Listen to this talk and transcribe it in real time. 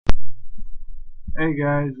Hey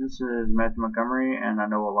guys, this is Matthew Montgomery, and I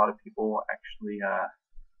know a lot of people actually,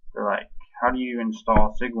 they're like, how do you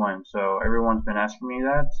install cygwin? So everyone's been asking me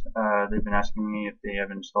that. They've been asking me if they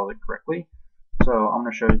have installed it correctly. So I'm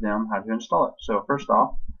going to show them how to install it. So first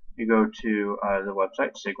off, you go to the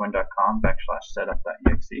website,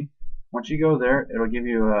 cygwin.com/setup.exe. Once you go there, it'll give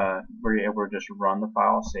you where you're able to just run the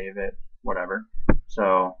file, save it, whatever.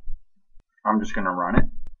 So I'm just going to run it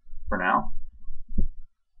for now.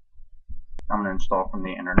 I'm going to install from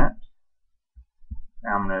the internet.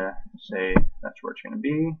 I'm going to say that's where it's going to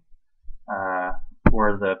be.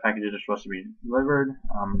 Where the packages are supposed to be delivered,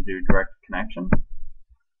 I'm going to do direct connection.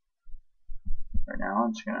 Right now,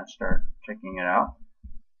 it's going to start checking it out.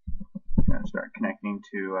 It's going to start connecting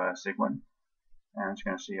to cygwin, and it's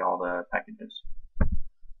going to see all the packages.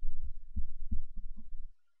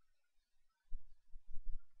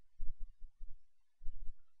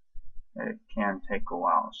 It can take a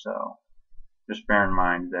while, so just bear in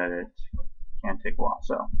mind that it can take a while.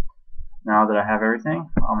 So now that I have everything,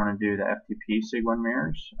 I'm going to do the FTP cygwin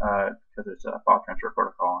mirrors because it's a file transfer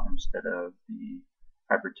protocol instead of the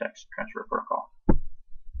hypertext transfer protocol.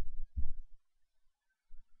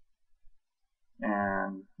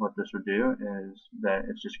 And what this would do is that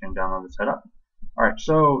it's just going to download the setup. Alright,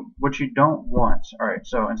 so what you don't want, alright,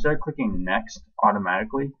 so instead of clicking next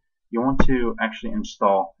automatically, you want to actually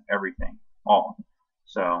install everything, all.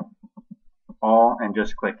 So all, and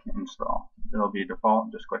just click install. It'll be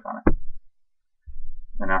default, just click on it.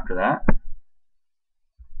 Then after that,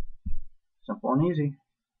 simple and easy.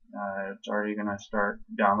 It's already going to start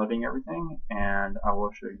downloading everything, and I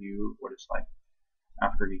will show you what it's like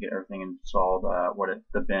after you get everything installed,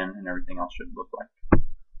 the bin and everything else should look like.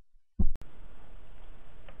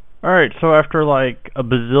 Alright, so after like a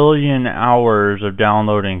bazillion hours of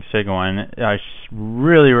downloading cygwin, I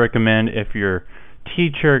really recommend, if your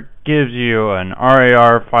teacher gives you an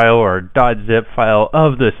RAR file or .zip file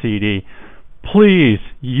of the CD, please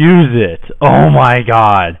use it. Oh my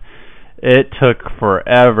god, it took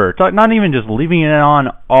forever. Not even just leaving it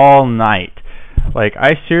on all night. Like,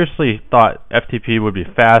 I seriously thought FTP would be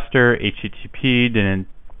faster. HTTP didn't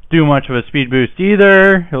do much of a speed boost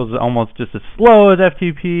either. It was almost just as slow as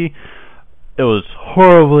FTP. It was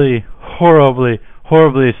horribly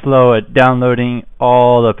slow at downloading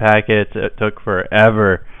all the packets. It took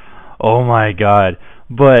forever. Oh my god.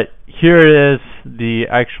 But here it is, the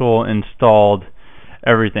actual installed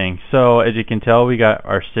everything. So as you can tell, we got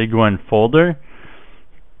our cygwin folder.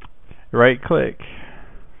 Right click,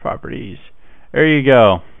 properties. There you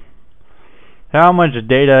go. How much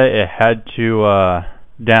data it had to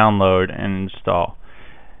download and install.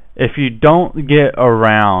 If you don't get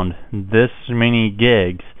around this many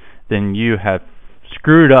gigs, then you have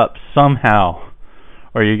screwed up somehow,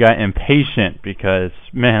 or you got impatient, because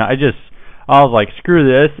man, I was like, screw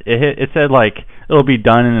this. It said like it'll be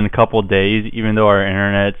done in a couple days, even though our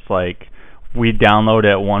internet's like, we download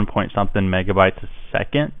at 1 point something megabytes a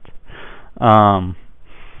second.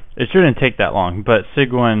 It shouldn't take that long, but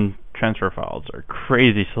cygwin transfer files are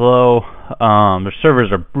crazy slow. The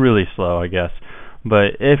servers are really slow, I guess.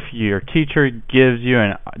 But if your teacher gives you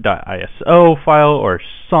an .iso file or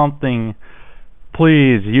something,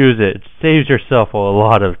 please use it. It saves yourself a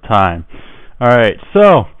lot of time. Alright,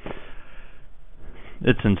 so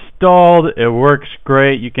it's installed. It works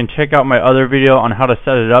great. You can check out my other video on how to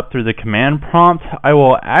set it up through the command prompt. I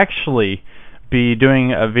will actually be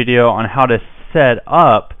doing a video on how to set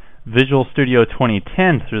up Visual Studio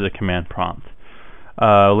 2010 through the command prompt.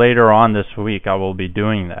 Later on this week I will be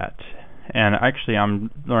doing that. And actually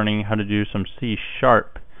I'm learning how to do some C#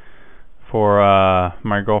 for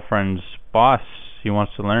my girlfriend's boss. He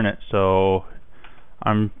wants to learn it, so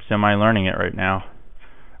I'm semi-learning it right now.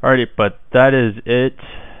 Alrighty, but that is it.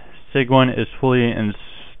 cygwin is fully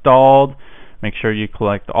installed. Make sure you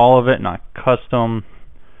collect all of it, not custom.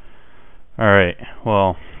 Alright,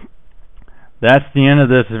 well, that's the end of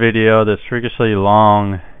this video, this freakishly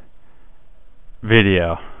long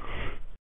video.